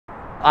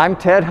I'm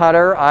Ted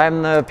Hutter.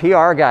 I'm the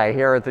PR guy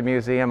here at the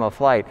Museum of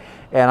Flight,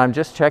 and I'm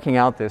just checking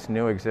out this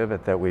new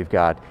exhibit that we've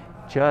got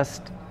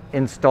just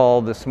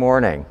installed this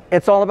morning.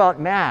 It's all about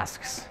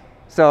masks.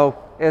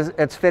 So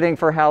it's fitting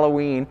for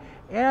Halloween,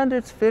 and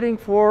it's fitting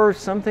for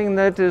something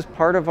that is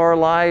part of our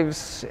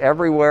lives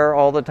everywhere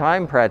all the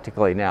time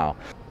practically now.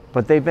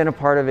 But they've been a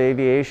part of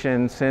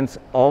aviation since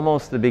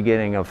almost the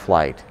beginning of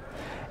flight.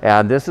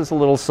 And this is a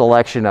little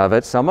selection of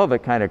it. Some of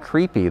it kind of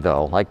creepy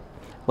though. Like,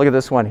 look at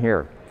this one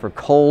here for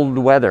cold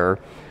weather.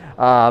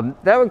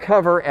 That would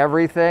cover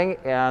everything.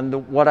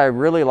 And what I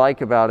really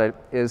like about it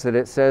is that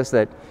it says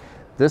that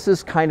this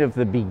is kind of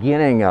the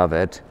beginning of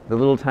it, the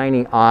little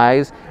tiny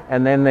eyes,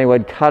 and then they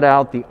would cut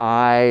out the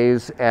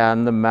eyes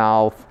and the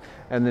mouth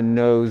and the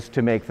nose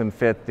to make them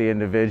fit the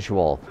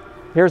individual.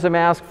 Here's a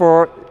mask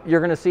for,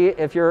 you're gonna see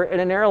if you're in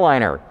an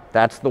airliner.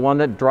 That's the one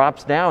that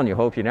drops down. You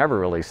hope you never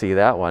really see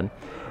that one.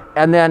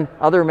 And then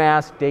other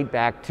masks date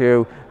back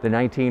to the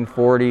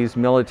 1940s,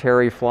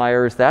 military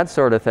flyers, that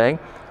sort of thing.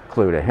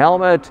 Include a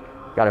helmet,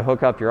 got to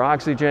hook up your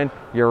oxygen,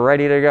 you're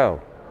ready to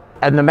go.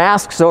 And the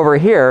masks over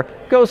here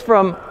goes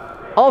from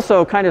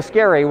also kind of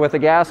scary with a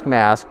gas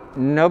mask.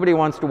 Nobody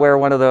wants to wear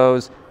one of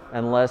those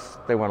unless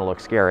they want to look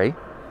scary.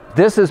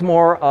 This is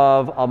more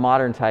of a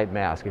modern type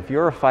mask. If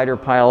you're a fighter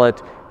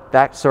pilot,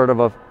 that sort of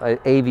an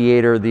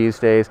aviator these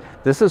days,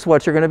 this is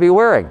what you're going to be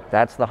wearing.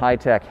 That's the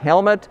high-tech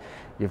helmet.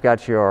 You've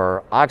got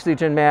your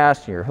oxygen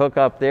mask, your hook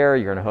up there,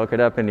 you're going to hook it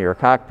up into your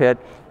cockpit,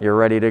 you're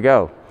ready to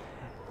go.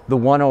 The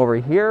one over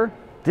here,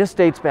 this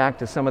dates back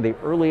to some of the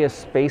earliest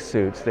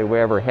spacesuits that we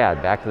ever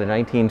had, back to the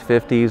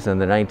 1950s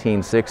and the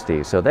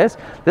 1960s. So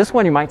this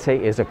one you might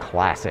say is a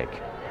classic.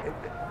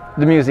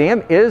 The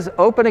museum is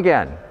open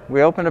again.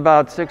 We opened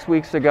about 6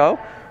 weeks ago.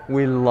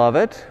 We love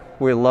it.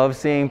 We love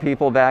seeing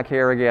people back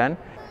here again.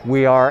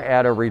 We are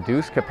at a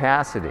reduced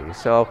capacity.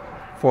 So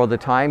for the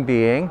time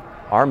being,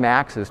 our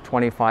max is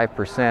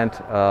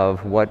 25%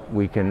 of what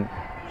we can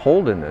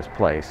hold in this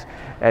place.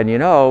 And you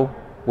know,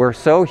 we're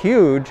so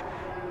huge,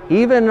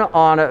 even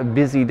on a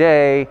busy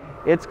day,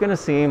 it's going to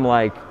seem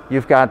like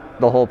you've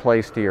got the whole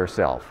place to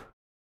yourself.